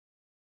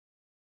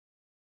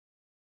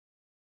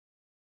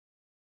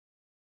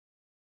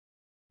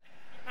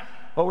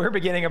Well, we're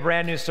beginning a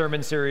brand new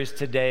sermon series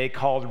today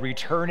called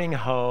Returning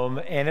Home,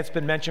 and it's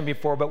been mentioned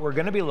before, but we're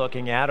going to be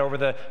looking at, over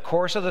the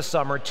course of the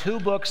summer, two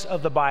books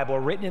of the Bible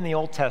written in the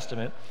Old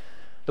Testament,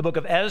 the book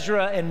of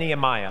Ezra and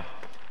Nehemiah.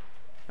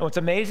 And what's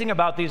amazing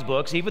about these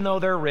books, even though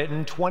they're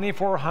written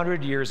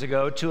 2,400 years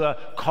ago to a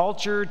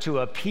culture, to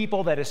a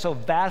people that is so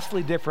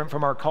vastly different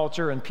from our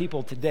culture and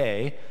people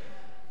today,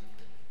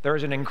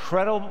 there's an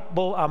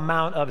incredible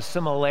amount of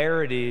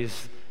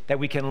similarities that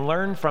we can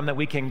learn from, that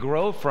we can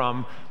grow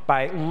from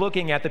by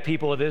looking at the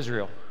people of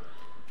Israel.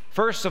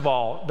 First of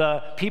all,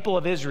 the people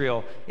of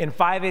Israel in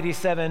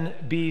 587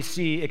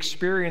 BC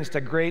experienced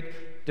a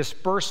great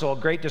dispersal,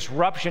 great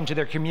disruption to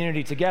their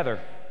community together.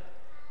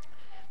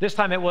 This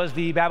time it was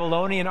the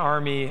Babylonian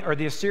army, or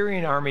the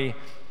Assyrian army,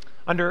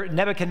 under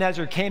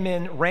Nebuchadnezzar came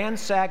in,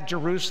 ransacked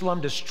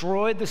Jerusalem,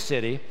 destroyed the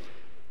city,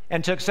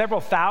 and took several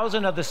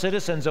thousand of the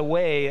citizens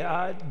away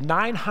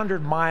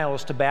 900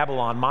 miles to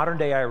Babylon,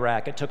 modern-day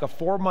Iraq. It took a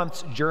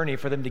 4-month journey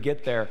for them to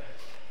get there.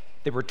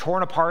 They were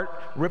torn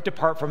apart, ripped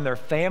apart from their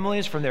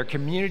families, from their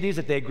communities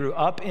that they grew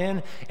up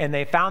in, and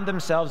they found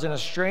themselves in a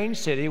strange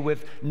city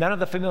with none of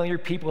the familiar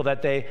people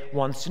that they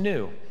once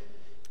knew.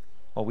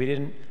 Well, we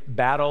didn't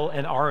battle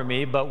an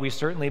army, but we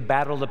certainly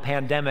battled a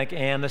pandemic,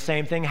 and the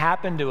same thing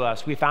happened to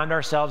us. We found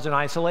ourselves in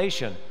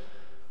isolation,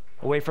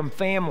 away from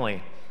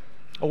family,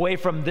 away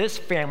from this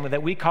family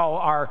that we call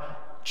our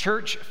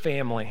church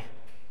family,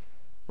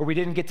 where we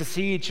didn't get to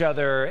see each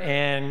other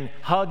and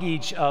hug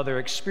each other,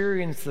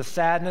 experience the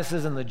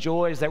sadnesses and the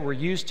joys that we're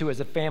used to as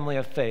a family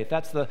of faith.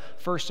 That's the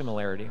first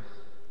similarity.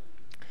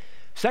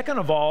 Second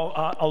of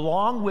all,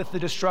 along with the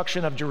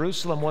destruction of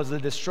Jerusalem was the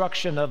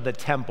destruction of the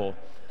temple.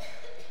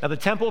 Now, the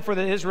temple for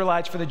the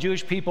Israelites, for the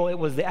Jewish people, it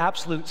was the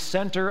absolute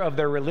center of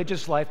their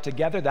religious life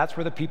together. That's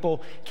where the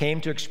people came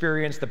to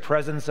experience the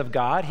presence of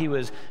God. He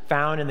was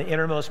found in the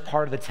innermost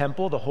part of the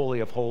temple, the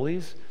Holy of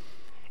Holies.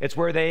 It's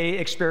where they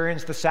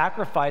experienced the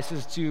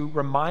sacrifices to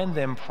remind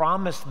them,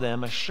 promise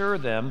them, assure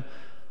them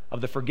of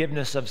the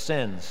forgiveness of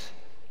sins.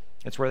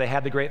 It's where they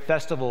had the great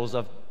festivals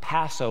of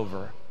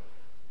Passover.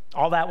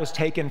 All that was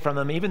taken from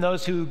them. Even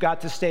those who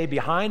got to stay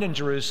behind in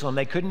Jerusalem,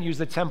 they couldn't use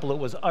the temple. It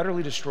was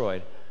utterly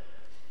destroyed.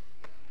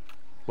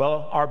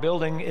 Well, our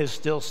building is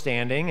still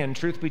standing, and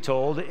truth be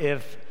told,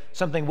 if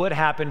something would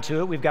happen to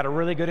it, we've got a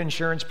really good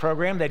insurance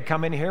program. They'd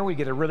come in here, we'd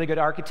get a really good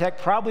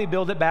architect, probably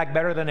build it back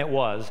better than it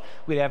was.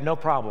 We'd have no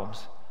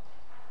problems.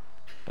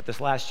 But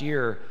this last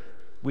year,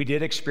 we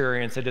did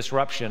experience a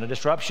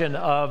disruption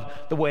of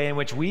the way in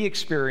which we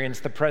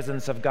experience the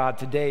presence of God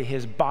today,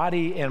 His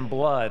body and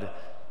blood,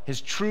 His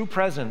true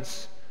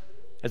presence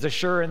as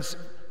assurance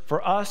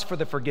for us for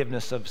the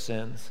forgiveness of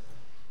sins.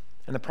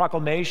 And the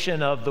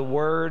proclamation of the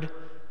Word,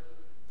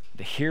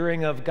 the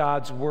hearing of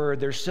God's word.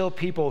 There's still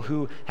people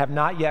who have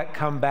not yet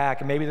come back.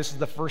 And maybe this is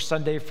the first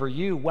Sunday for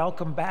you.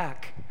 Welcome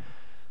back.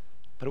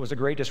 But it was a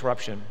great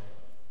disruption.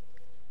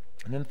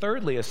 And then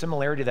thirdly, a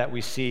similarity that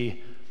we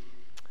see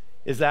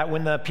is that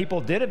when the people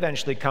did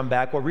eventually come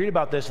back, we'll read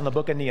about this in the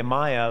book of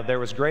Nehemiah, there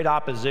was great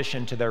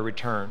opposition to their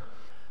return.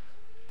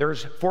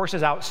 There's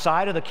forces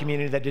outside of the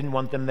community that didn't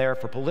want them there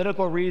for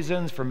political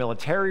reasons, for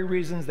military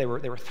reasons. They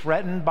were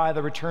threatened by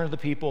the return of the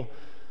people.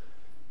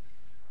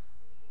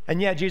 And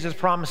yet Jesus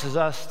promises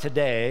us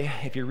today,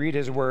 if you read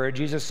his word,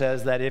 Jesus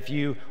says that if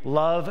you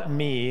love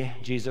me,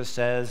 Jesus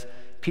says,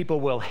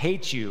 people will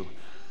hate you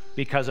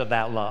because of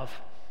that love.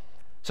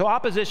 So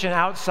opposition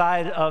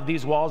outside of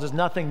these walls is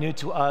nothing new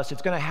to us.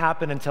 It's going to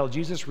happen until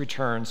Jesus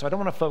returns. So I don't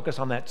want to focus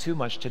on that too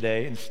much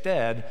today.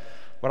 Instead,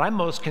 what I'm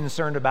most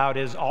concerned about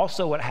is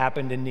also what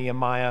happened in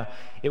Nehemiah.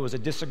 It was a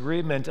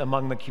disagreement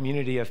among the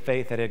community of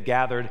faith that had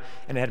gathered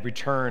and had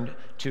returned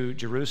to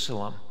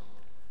Jerusalem.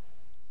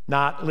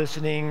 Not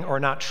listening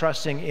or not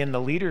trusting in the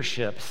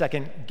leadership,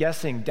 second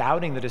guessing,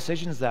 doubting the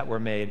decisions that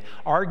were made,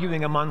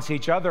 arguing amongst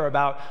each other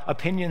about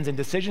opinions and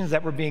decisions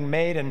that were being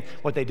made and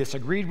what they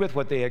disagreed with,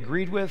 what they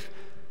agreed with.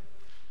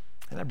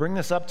 And I bring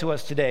this up to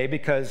us today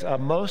because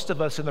most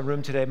of us in the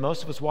room today,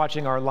 most of us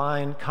watching our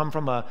line come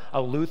from a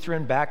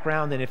Lutheran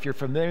background. And if you're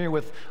familiar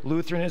with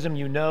Lutheranism,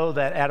 you know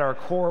that at our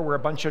core, we're a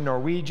bunch of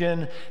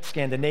Norwegian,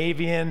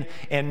 Scandinavian,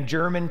 and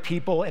German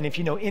people. And if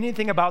you know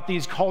anything about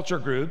these culture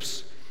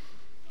groups,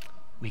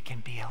 we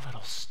can be a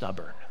little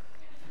stubborn.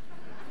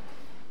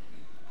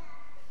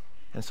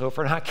 And so if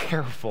we're not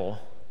careful,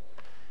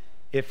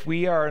 if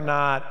we are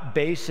not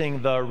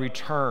basing the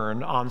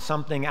return on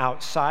something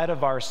outside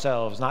of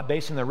ourselves, not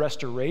basing the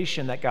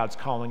restoration that God's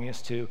calling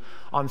us to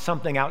on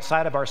something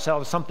outside of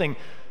ourselves, something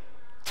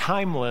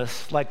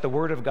timeless like the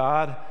Word of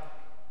God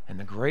and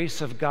the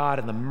grace of God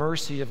and the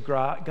mercy of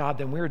God,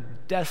 then we're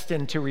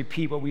destined to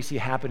repeat what we see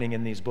happening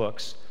in these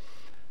books.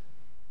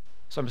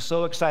 So I'm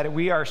so excited.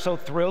 We are so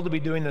thrilled to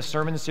be doing this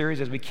sermon series.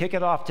 As we kick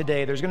it off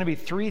today, there's going to be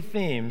 3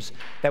 themes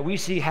that we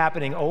see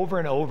happening over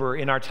and over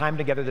in our time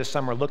together this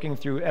summer, looking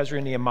through Ezra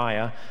and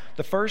Nehemiah.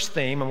 The first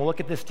theme, and we'll look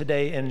at this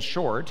today in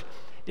short,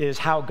 is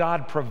how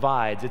God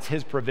provides. It's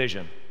His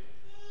provision.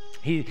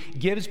 He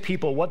gives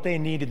people what they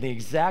need in the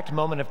exact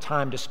moment of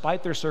time,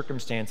 despite their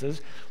circumstances.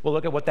 We'll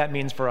look at what that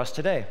means for us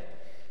today.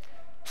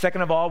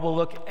 Second of all, we'll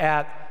look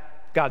at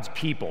God's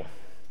people.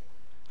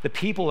 The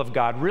people of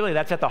God, really,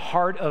 that's at the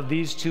heart of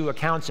these two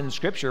accounts in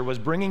Scripture, was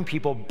bringing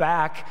people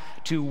back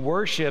to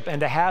worship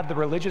and to have the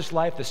religious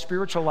life, the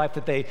spiritual life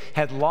that they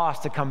had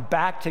lost, to come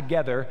back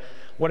together.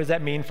 What does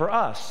that mean for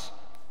us?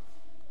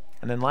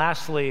 And then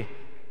lastly,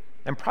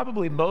 and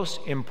probably most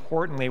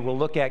importantly, we'll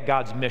look at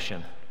God's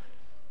mission.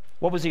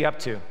 What was he up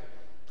to?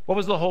 What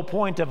was the whole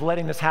point of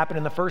letting this happen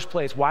in the first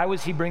place? Why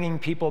was he bringing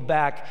people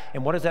back?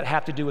 And what does that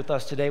have to do with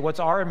us today? What's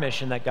our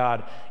mission that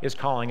God is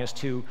calling us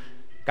to?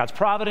 God's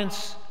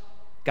providence,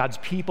 God's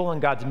people,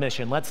 and God's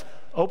mission. Let's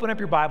open up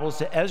your Bibles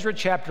to Ezra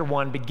chapter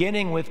 1,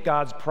 beginning with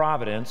God's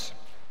providence.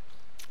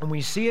 And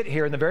we see it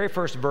here in the very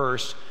first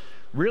verse,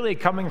 really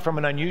coming from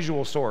an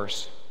unusual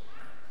source.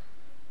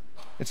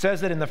 It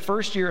says that in the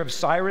first year of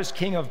Cyrus,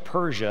 king of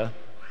Persia,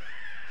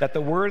 that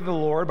the word of the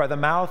Lord by the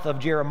mouth of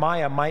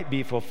Jeremiah might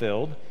be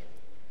fulfilled,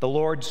 the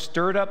Lord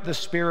stirred up the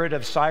spirit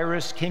of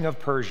Cyrus, king of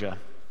Persia.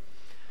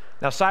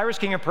 Now, Cyrus,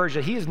 king of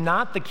Persia, he is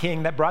not the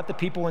king that brought the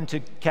people into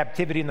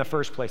captivity in the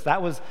first place.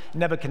 That was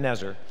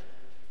Nebuchadnezzar.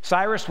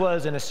 Cyrus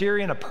was an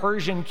Assyrian, a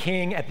Persian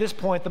king, at this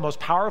point the most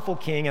powerful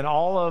king in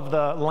all of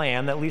the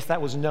land, at least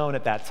that was known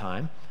at that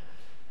time.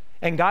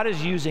 And God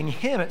is using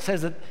him. It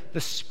says that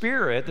the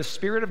Spirit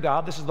of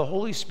God, this is the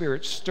Holy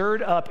Spirit,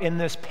 stirred up in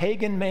this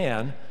pagan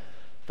man,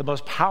 the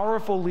most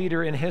powerful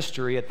leader in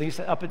history, at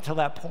least up until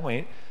that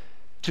point,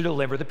 to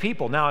deliver the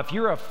people. Now, if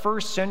you're a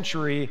 4th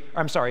century,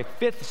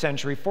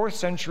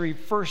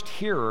 first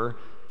hearer,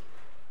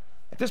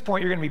 at this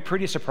point you're going to be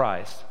pretty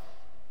surprised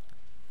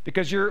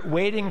because you're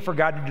waiting for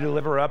God to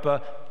deliver up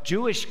a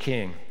Jewish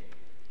king,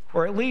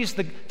 or at least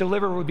the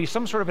deliverer would be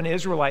some sort of an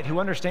Israelite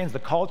who understands the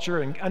culture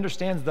and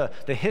understands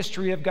the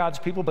history of God's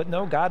people. But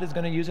no, God is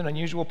going to use an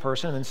unusual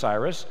person in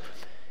Cyrus.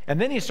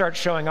 And then he starts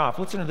showing off.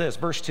 Listen to this,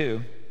 verse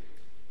 2.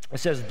 It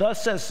says,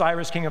 "Thus says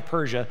Cyrus, king of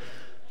Persia,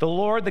 the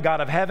Lord, the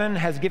God of heaven,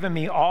 has given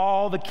me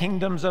all the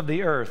kingdoms of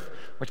the earth,"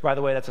 which, by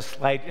the way, that's a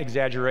slight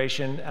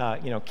exaggeration.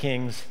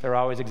 Kings, they're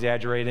always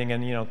exaggerating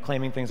and,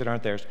 claiming things that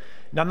aren't theirs.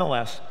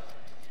 Nonetheless,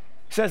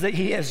 it says that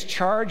he has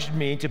charged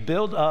me to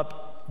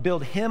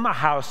build him a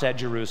house at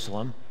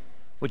Jerusalem,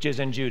 which is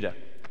in Judah.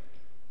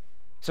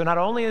 So not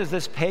only is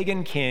this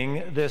pagan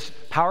king, this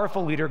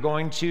powerful leader,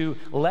 going to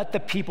let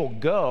the people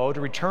go to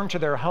return to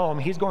their home,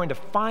 he's going to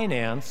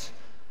finance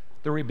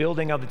the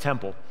rebuilding of the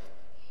temple.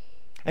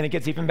 And it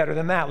gets even better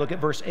than that. Look at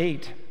verse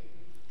 8.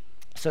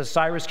 It says,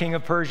 "Cyrus, king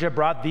of Persia,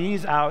 brought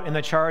these out in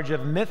the charge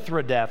of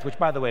Mithridath," which,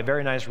 by the way,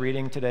 very nice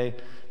reading today.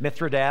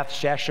 Mithridath,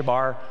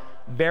 Sheshbazzar,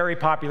 very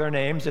popular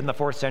names in the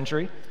 4th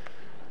century.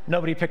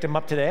 Nobody picked them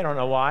up today. I don't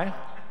know why.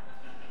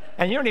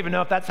 And you don't even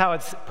know if that's how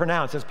it's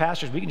pronounced. As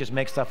pastors, we can just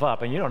make stuff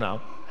up, and you don't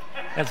know.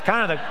 It's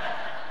kind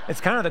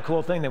of the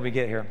cool thing that we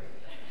get here.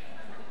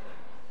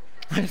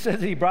 It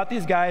says he brought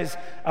these guys,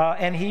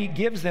 and he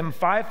gives them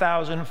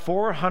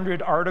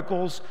 5,400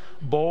 articles,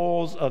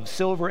 bowls of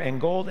silver and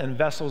gold and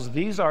vessels.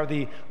 These are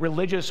the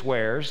religious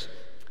wares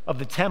of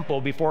the temple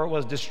before it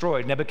was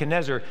destroyed.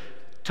 Nebuchadnezzar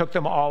took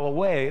them all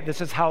away.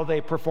 This is how they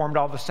performed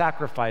all the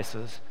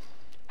sacrifices,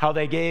 how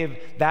they gave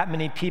that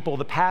many people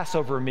the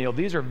Passover meal.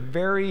 These are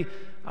very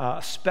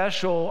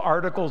special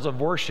articles of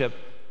worship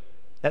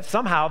that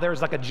somehow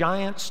there's like a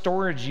giant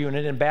storage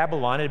unit in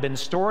Babylon. It had been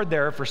stored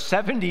there for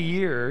 70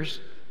 years.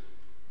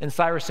 And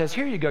Cyrus says,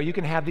 "Here you go, you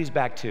can have these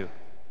back too."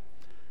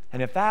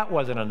 And if that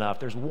wasn't enough,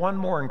 there's one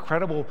more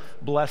incredible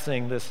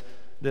blessing,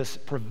 this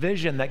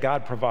provision that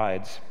God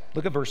provides.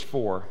 Look at verse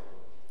 4.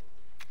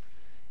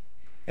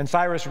 "And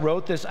Cyrus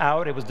wrote this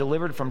out. It was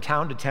delivered from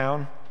town to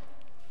town."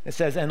 It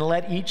says, "And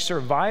let each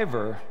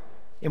survivor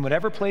in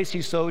whatever place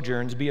he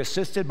sojourns be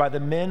assisted by the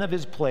men of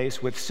his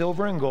place with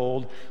silver and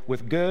gold,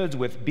 with goods,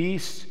 with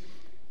beasts,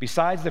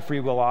 besides the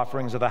freewill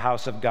offerings of the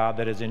house of God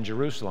that is in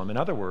Jerusalem." In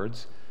other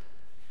words,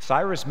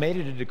 Cyrus made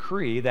it a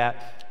decree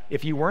that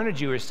if you weren't a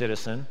Jewish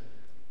citizen,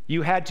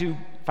 you had to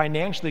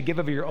financially give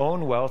of your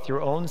own wealth,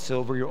 your own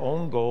silver, your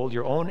own gold,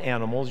 your own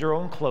animals, your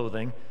own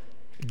clothing,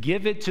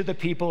 give it to the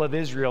people of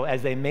Israel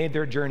as they made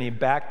their journey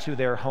back to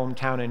their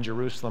hometown in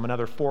Jerusalem,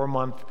 another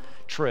 4-month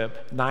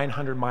trip,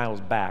 900 miles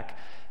back.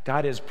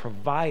 God is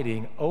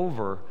providing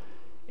over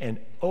and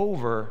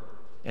over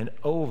and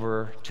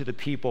over to the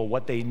people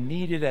what they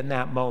needed in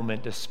that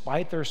moment,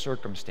 despite their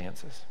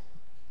circumstances.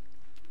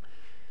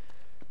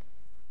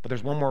 But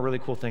there's one more really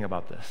cool thing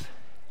about this.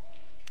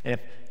 And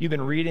if you've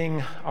been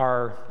reading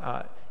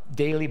our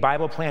daily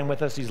Bible plan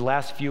with us these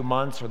last few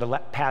months or the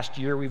past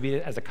year, we've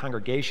been as a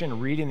congregation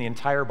reading the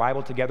entire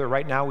Bible together.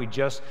 Right now, we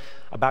just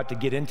about to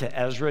get into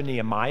Ezra,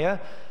 Nehemiah.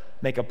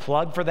 Make a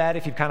plug for that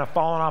if you've kind of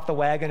fallen off the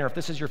wagon, or if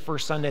this is your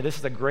first Sunday, this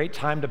is a great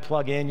time to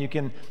plug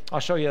in.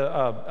 I'll show you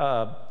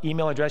an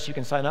email address you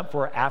can sign up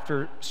for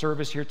after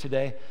service here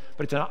today.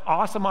 But it's an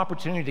awesome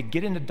opportunity to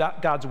get into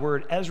God's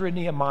Word. Ezra,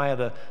 Nehemiah,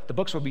 the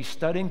books we'll be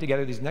studying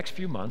together these next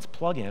few months.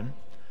 Plug in.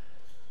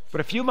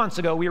 But a few months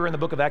ago, we were in the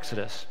book of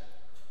Exodus.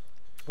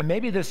 And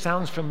maybe this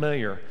sounds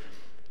familiar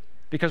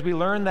because we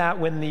learned that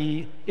when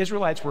the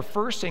Israelites were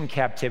first in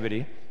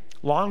captivity,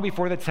 long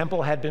before the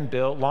temple had been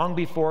built, long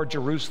before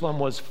Jerusalem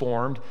was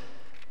formed,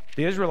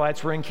 The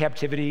Israelites were in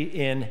captivity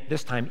in,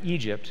 this time,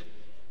 Egypt.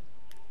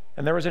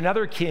 And there was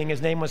another king,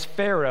 his name was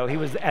Pharaoh. He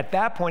was, at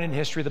that point in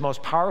history, the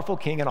most powerful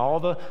king in all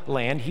the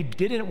land. He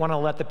didn't want to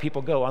let the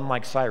people go,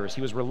 unlike Cyrus.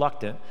 He was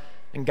reluctant,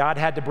 and God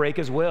had to break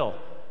his will.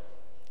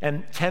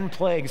 And 10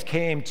 plagues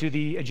came to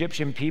the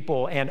Egyptian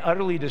people and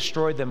utterly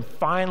destroyed them.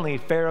 Finally,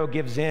 Pharaoh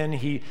gives in.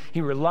 He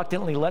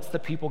reluctantly lets the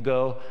people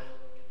go.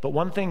 But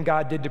one thing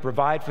God did to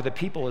provide for the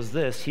people is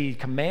this. He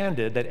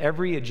commanded that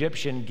every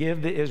Egyptian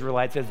give the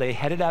Israelites, as they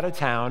headed out of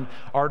town,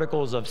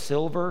 articles of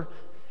silver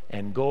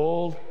and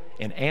gold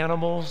and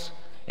animals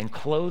and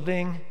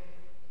clothing,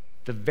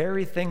 the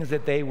very things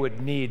that they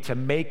would need to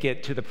make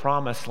it to the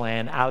promised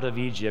land out of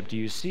Egypt. Do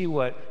you see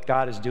what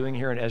God is doing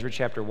here in Ezra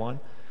chapter 1?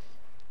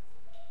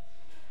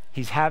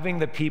 He's having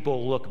the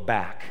people look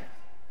back.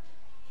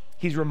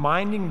 He's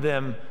reminding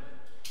them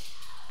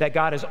that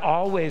God has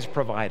always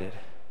provided.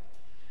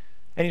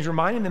 And he's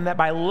reminding them that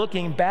by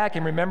looking back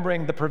and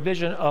remembering the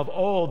provision of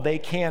old, they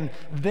can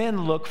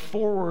then look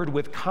forward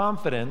with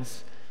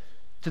confidence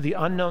to the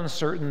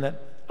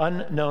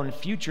unknown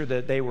future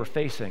that they were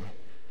facing.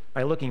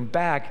 By looking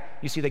back,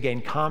 you see they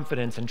gain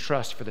confidence and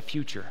trust for the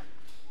future.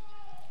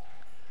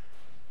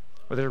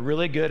 Well, there's a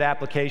really good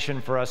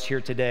application for us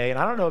here today, and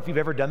I don't know if you've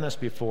ever done this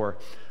before.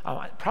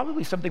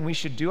 Probably something we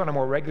should do on a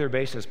more regular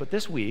basis, but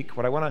this week,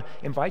 what I want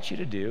to invite you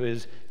to do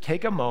is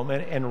take a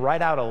moment and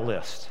write out a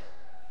list.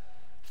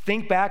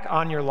 Think back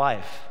on your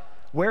life.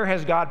 Where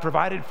has God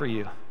provided for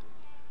you?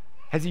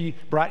 Has he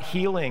brought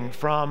healing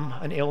from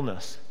an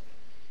illness?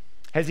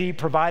 Has he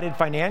provided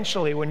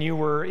financially when you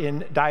were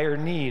in dire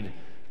need?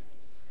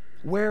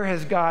 Where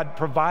has God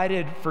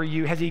provided for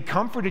you? Has he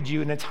comforted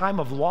you in a time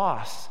of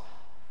loss?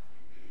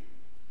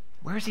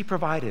 Where has he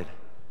provided?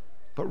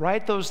 But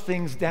write those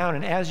things down,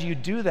 and as you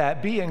do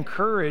that, be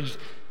encouraged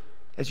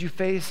as you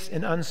face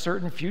an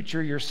uncertain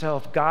future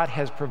yourself. God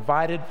has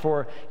provided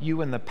for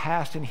you in the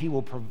past, and he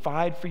will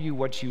provide for you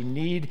what you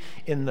need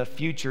in the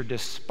future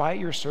despite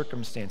your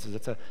circumstances.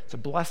 It's a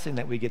blessing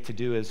that we get to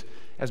do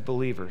as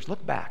believers.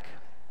 Look back.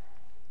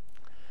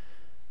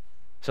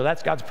 So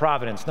that's God's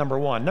providence, number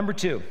one. Number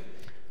two,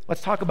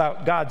 let's talk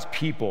about God's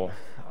people.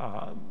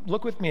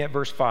 Look with me at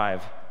verse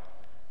 5.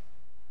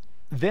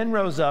 Then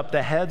rose up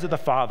the heads of the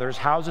fathers,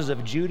 houses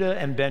of Judah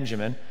and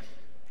Benjamin,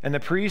 and the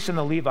priests and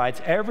the Levites,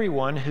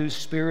 everyone whose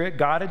spirit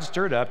God had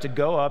stirred up to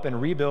go up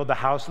and rebuild the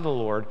house of the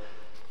Lord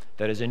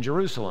that is in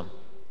Jerusalem.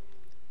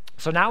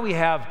 So now we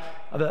have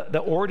the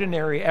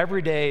ordinary,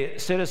 everyday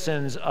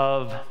citizens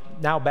of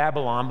now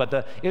Babylon, but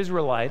the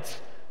Israelites,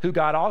 who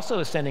God also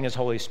is sending his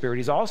Holy Spirit.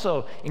 He's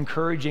also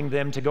encouraging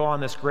them to go on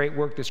this great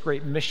work, this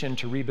great mission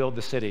to rebuild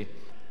the city.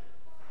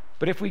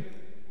 But if we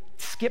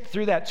skip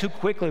through that too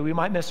quickly, we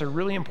might miss a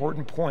really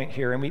important point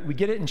here, and we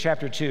get it in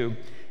chapter 2.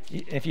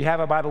 If you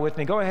have a Bible with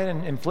me, go ahead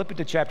and flip it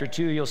to chapter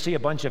 2. You'll see a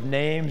bunch of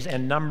names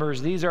and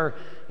numbers. These are,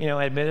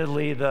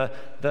 admittedly the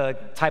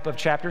type of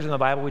chapters in the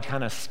Bible we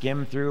kind of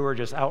skim through or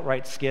just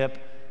outright skip.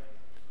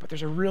 But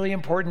there's a really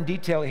important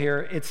detail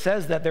here. It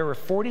says that there were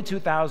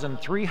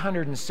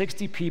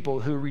 42,360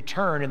 people who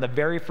returned in the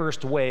very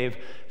first wave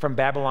from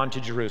Babylon to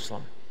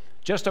Jerusalem.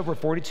 Just over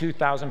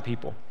 42,000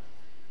 people.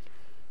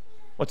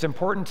 What's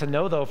important to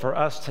know, though, for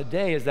us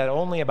today is that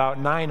only about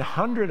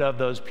 900 of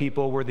those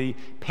people were the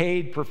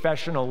paid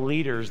professional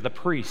leaders, the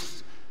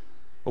priests,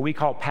 what we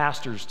call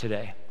pastors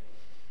today.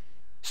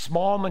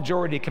 Small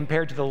majority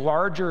compared to the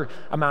larger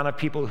amount of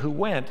people who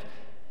went.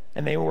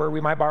 And they were, we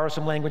might borrow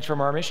some language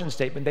from our mission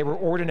statement, they were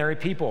ordinary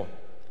people.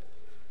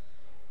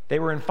 They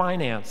were in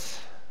finance.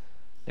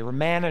 They were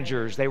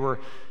managers. They were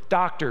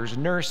doctors,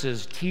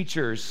 nurses,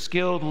 teachers,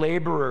 skilled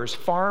laborers,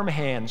 farm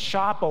hands,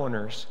 shop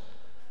owners.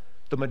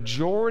 The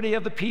majority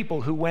of the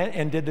people who went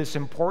and did this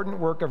important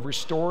work of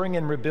restoring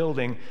and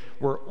rebuilding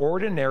were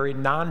ordinary,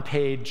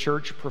 non-paid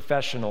church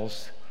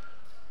professionals.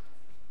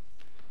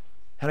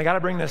 And I got to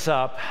bring this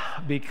up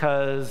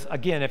because,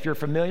 again, if you're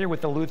familiar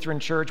with the Lutheran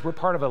Church, we're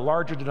part of a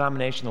larger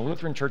denomination, the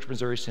Lutheran Church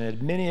Missouri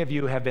Synod. Many of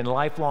you have been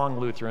lifelong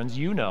Lutherans.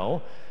 You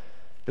know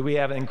that we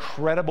have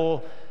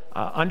incredible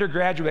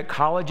undergraduate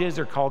colleges.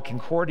 They're called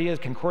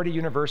Concordia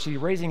University,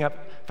 raising up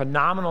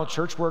phenomenal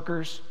church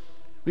workers.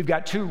 We've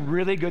got 2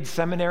 really good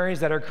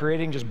seminaries that are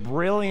creating just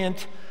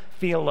brilliant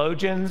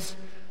theologians.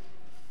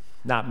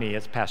 Not me,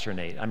 it's Pastor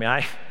Nate.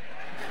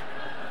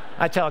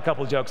 I tell a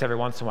couple jokes every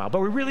once in a while,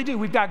 but we really do.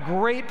 We've got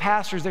great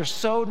pastors. They're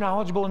so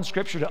knowledgeable in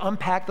Scripture to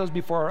unpack those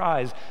before our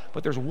eyes,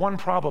 but there's one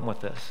problem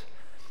with this.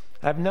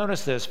 I've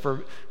noticed this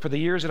for the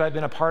years that I've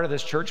been a part of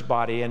this church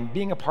body and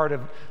being a part of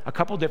a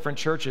couple different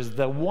churches.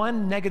 The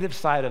one negative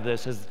side of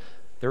this is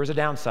there is a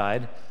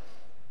downside,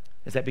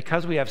 is that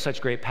because we have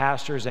such great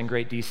pastors and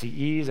great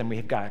DCEs, and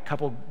we've got a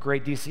couple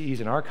great DCEs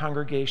in our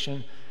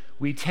congregation,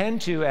 we tend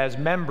to, as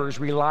members,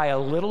 rely a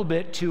little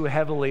bit too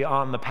heavily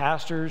on the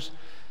pastors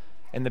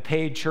and the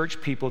paid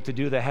church people to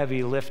do the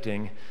heavy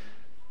lifting.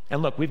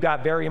 And look, we've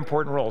got very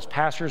important roles.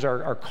 Pastors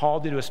are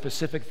called to do a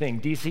specific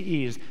thing.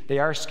 DCEs, they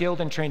are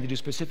skilled and trained to do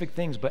specific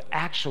things, but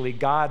actually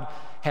God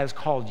has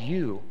called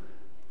you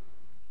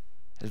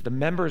as the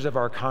members of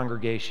our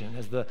congregation,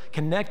 as the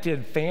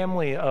connected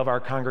family of our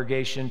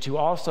congregation, to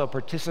also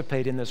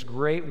participate in this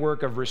great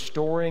work of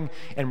restoring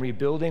and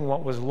rebuilding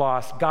what was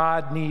lost.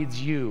 God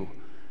needs you.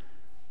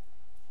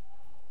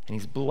 And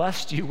He's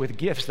blessed you with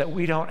gifts that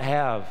we don't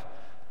have.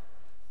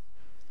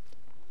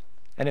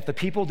 And if the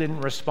people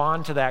didn't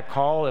respond to that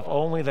call, if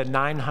only the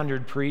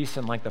 900 priests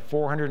and like the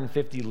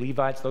 450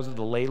 Levites, those are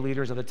the lay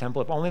leaders of the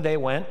temple, if only they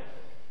went,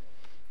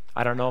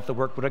 I don't know if the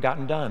work would have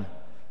gotten done.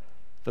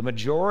 The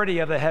majority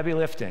of the heavy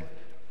lifting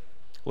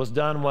was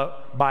done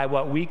by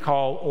what we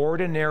call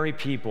ordinary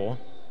people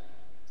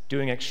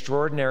doing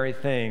extraordinary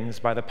things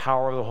by the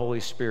power of the Holy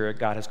Spirit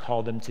God has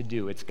called them to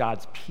do. It's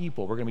God's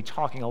people. We're going to be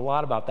talking a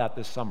lot about that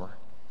this summer.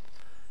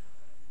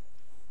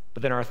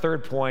 But then our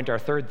third point, our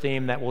third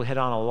theme that we'll hit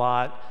on a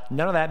lot,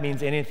 none of that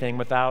means anything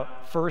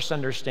without first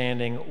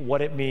understanding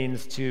what it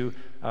means to,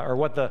 or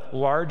what the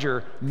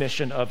larger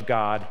mission of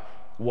God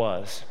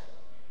was.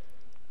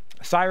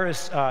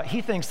 Cyrus,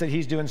 he thinks that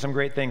he's doing some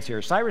great things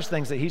here. Cyrus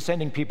thinks that he's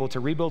sending people to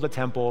rebuild a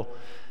temple,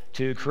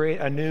 to create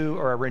a new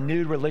or a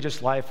renewed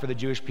religious life for the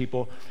Jewish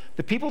people.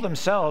 The people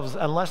themselves,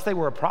 unless they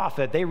were a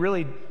prophet, they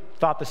really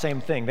thought the same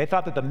thing. They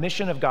thought that the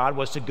mission of God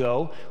was to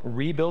go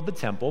rebuild the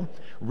temple,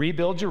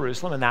 rebuild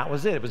Jerusalem, and that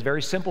was it. It was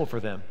very simple for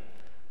them.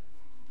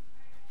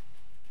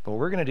 But what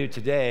we're going to do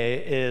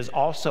today is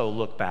also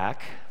look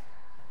back.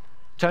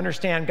 To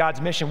understand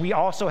God's mission, we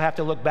also have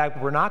to look back.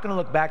 We're not going to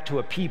look back to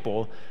a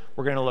people.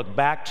 We're going to look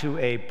back to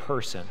a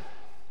person.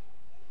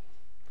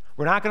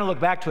 We're not going to look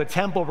back to a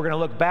temple. We're going to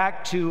look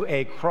back to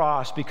a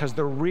cross, because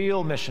the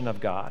real mission of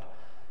God,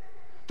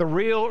 the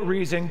real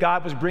reason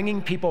God was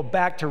bringing people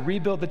back to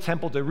rebuild the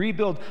temple, to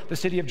rebuild the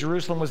city of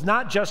Jerusalem, was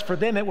not just for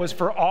them, it was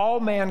for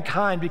all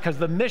mankind, because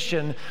the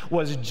mission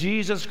was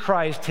Jesus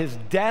Christ, His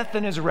death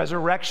and His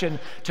resurrection,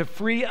 to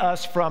free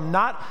us from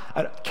not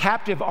a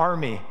captive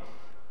army,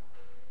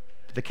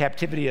 but the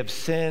captivity of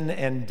sin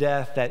and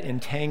death that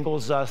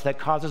entangles us, that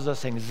causes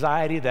us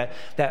anxiety,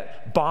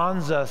 that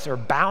bonds us or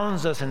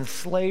bounds us in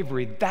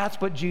slavery.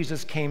 That's what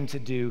Jesus came to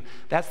do.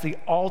 That's the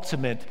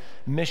ultimate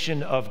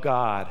mission of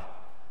God.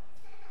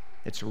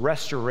 It's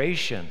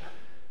restoration,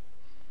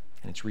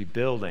 and it's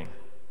rebuilding.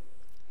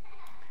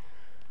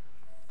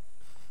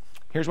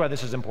 Here's why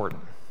this is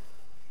important.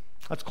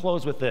 Let's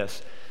close with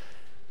this.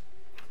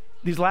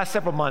 These last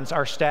several months,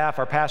 our staff,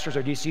 our pastors,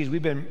 our DCs,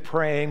 we've been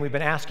praying, we've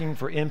been asking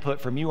for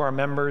input from you, our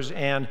members,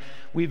 and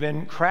we've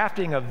been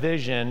crafting a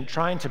vision,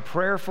 trying to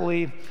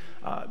prayerfully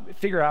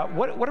figure out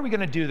what are we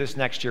going to do this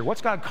next year?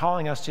 What's God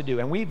calling us to do?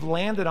 And we've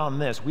landed on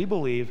this. We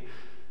believe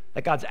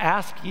that God's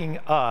asking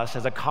us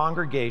as a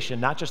congregation,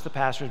 not just the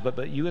pastors,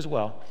 but you as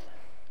well,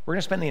 we're going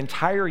to spend the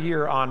entire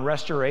year on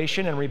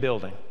restoration and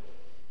rebuilding.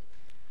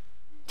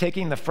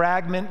 Taking the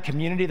fragment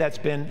community that's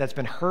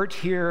been hurt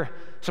here,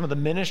 some of the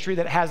ministry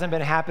that hasn't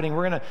been happening,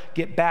 we're going to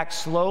get back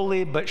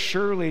slowly but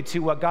surely to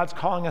what God's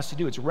calling us to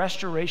do. It's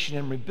restoration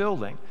and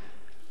rebuilding.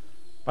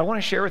 I want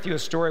to share with you a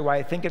story why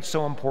I think it's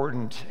so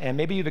important, and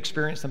maybe you've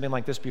experienced something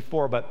like this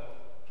before, but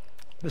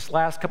this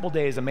last couple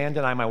days, Amanda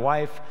and I, my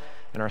wife,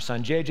 and our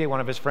son JJ, one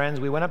of his friends,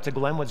 we went up to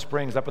Glenwood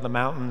Springs up in the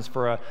mountains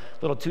for a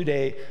little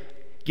 2-day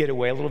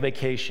getaway, a little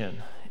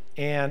vacation.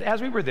 And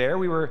as we were there,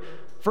 we were,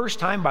 first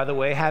time, by the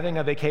way, having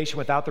a vacation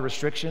without the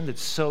restrictions.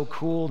 It's so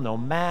cool, no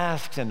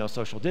masks and no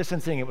social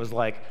distancing. It was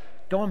like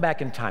going back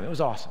in time. It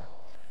was awesome.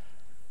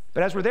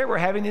 But as we're there, we're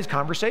having these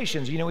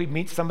conversations. You know, we'd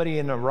meet somebody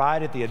in a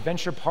ride at the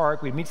adventure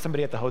park. We'd meet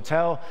somebody at the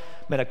hotel.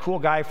 Met a cool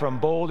guy from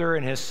Boulder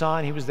and his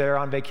son. He was there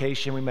on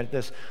vacation. We met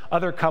this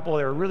other couple.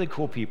 They were really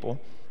cool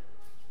people.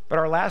 But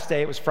our last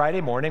day, it was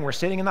Friday morning. We're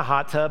sitting in the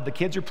hot tub. The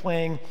kids are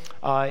playing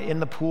in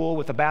the pool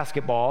with a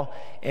basketball.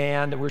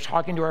 And we're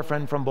talking to our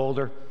friend from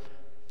Boulder.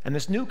 And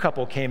this new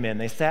couple came in.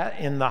 They sat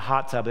in the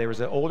hot tub. There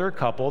was an older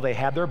couple. They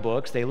had their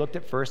books. They looked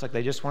at first like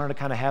they just wanted to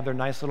kind of have their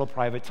nice little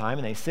private time.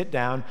 And they sit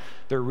down.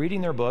 They're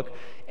reading their book.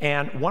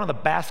 And one of the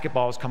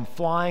basketballs come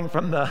flying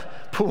from the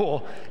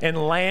pool and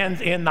lands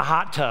in the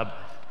hot tub.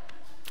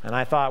 And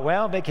I thought,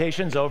 well,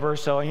 vacation's over,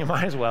 so you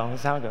might as well.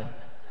 That's how it goes.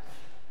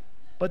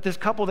 But this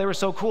couple, they were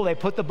so cool. They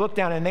put the book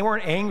down and they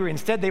weren't angry.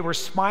 Instead, they were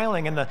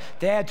smiling. And the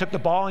dad took the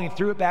ball and he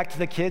threw it back to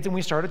the kids and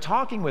we started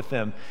talking with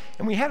them.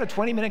 And we had a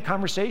 20-minute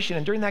conversation.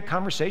 And during that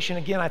conversation,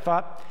 again, I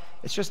thought,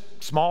 it's just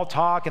small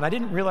talk. And I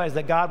didn't realize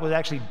that God was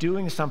actually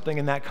doing something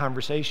in that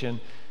conversation.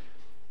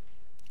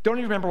 Don't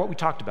even remember what we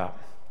talked about,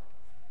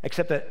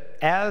 except that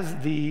as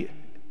the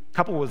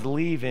couple was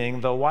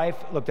leaving, the wife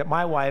looked at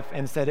my wife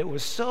and said, "It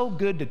was so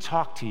good to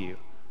talk to you."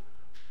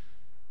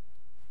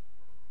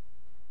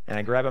 And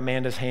I grab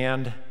Amanda's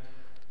hand.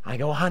 I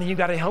go, "Honey, you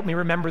got to help me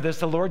remember this.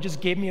 The Lord just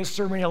gave me a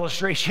sermon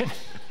illustration."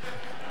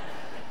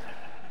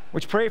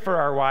 Which, pray for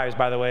our wives,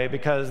 by the way,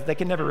 because they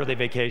can never really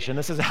vacation.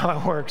 This is how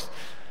it works.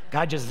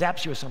 God just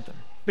zaps you with something.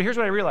 But here's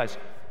what I realized.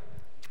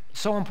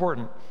 So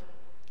important.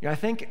 You know, I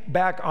think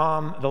back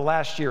on the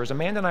last year, as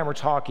Amanda and I were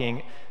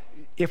talking,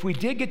 if we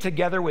did get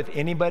together with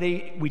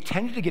anybody, we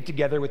tended to get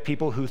together with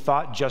people who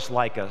thought just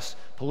like us,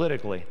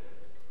 politically,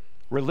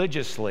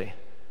 religiously,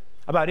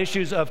 about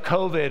issues of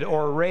COVID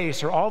or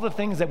race or all the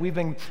things that we've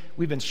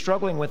been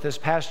struggling with this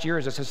past year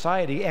as a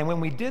society. And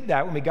when we did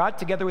that, when we got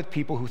together with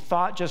people who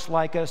thought just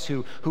like us,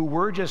 who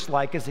were just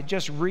like us, it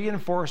just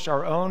reinforced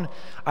our own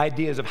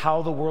ideas of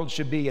how the world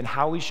should be and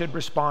how we should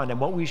respond and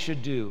what we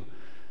should do.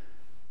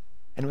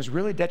 And it was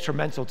really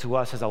detrimental to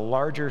us as a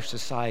larger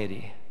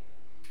society.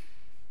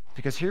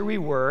 Because here we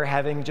were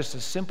having just a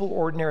simple,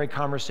 ordinary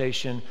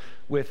conversation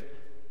with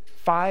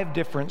 5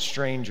 different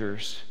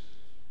strangers,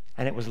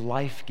 and it was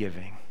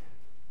life-giving.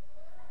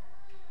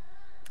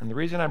 And the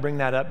reason I bring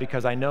that up,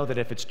 because I know that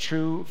if it's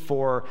true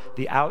for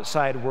the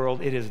outside world,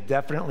 it is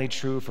definitely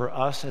true for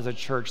us as a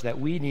church that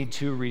we need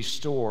to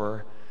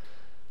restore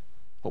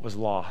what was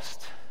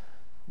lost.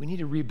 We need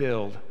to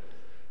rebuild.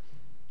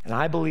 And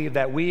I believe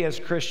that we as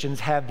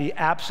Christians have the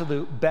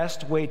absolute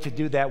best way to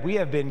do that. We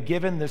have been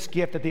given this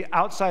gift that the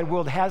outside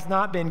world has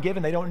not been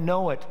given. They don't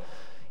know it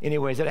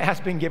anyways. It has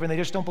been given. They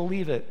just don't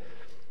believe it.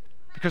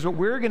 Because what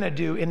we're going to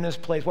do in this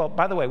place, well,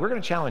 by the way, we're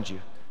going to challenge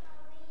you.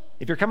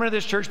 If you're coming to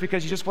this church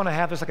because you just want to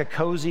have this like a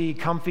cozy,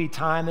 comfy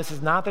time, this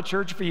is not the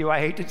church for you. I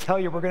hate to tell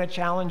you, we're going to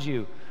challenge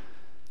you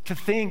to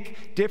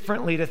think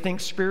differently, to think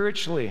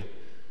spiritually.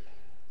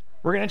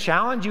 We're going to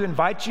challenge you,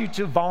 invite you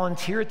to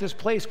volunteer at this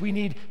place. We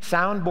need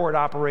soundboard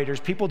operators,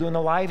 people doing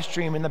the live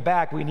stream in the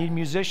back. We need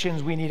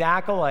musicians. We need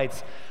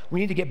acolytes.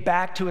 We need to get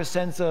back to a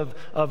sense of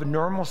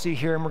normalcy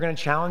here, and we're going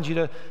to challenge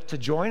you to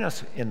join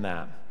us in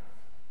that.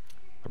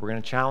 But we're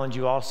going to challenge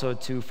you also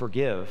to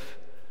forgive.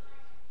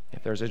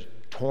 If there's a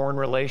torn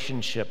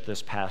relationship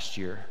this past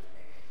year,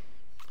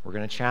 we're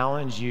going to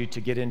challenge you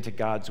to get into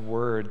God's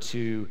Word,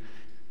 to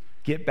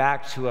get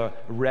back to a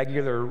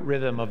regular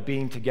rhythm of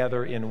being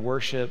together in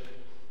worship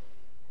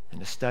and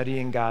to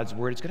studying God's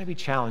Word. It's going to be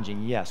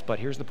challenging, yes, but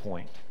here's the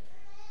point.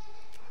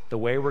 The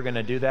way we're going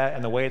to do that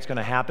and the way it's going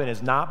to happen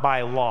is not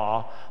by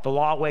law. The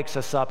law wakes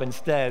us up.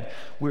 Instead,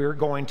 we're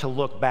going to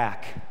look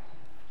back.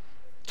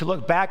 To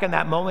look back on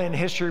that moment in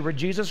history where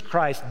Jesus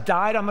Christ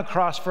died on the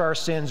cross for our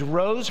sins,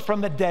 rose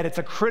from the dead. It's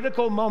a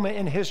critical moment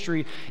in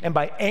history, and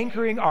by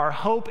anchoring our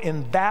hope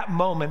in that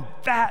moment,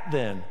 that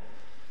then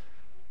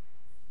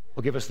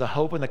will give us the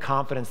hope and the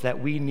confidence that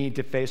we need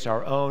to face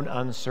our own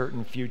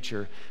uncertain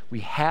future.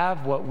 We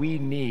have what we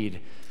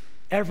need,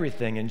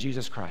 everything in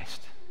Jesus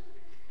Christ.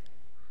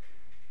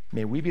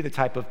 May we be the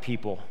type of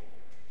people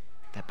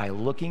that by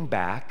looking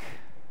back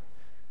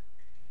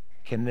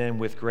can then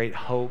with great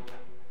hope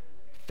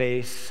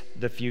face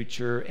the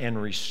future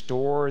and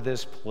restore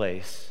this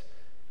place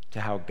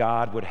to how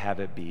God would have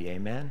it be.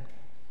 Amen?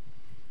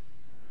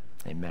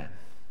 Amen.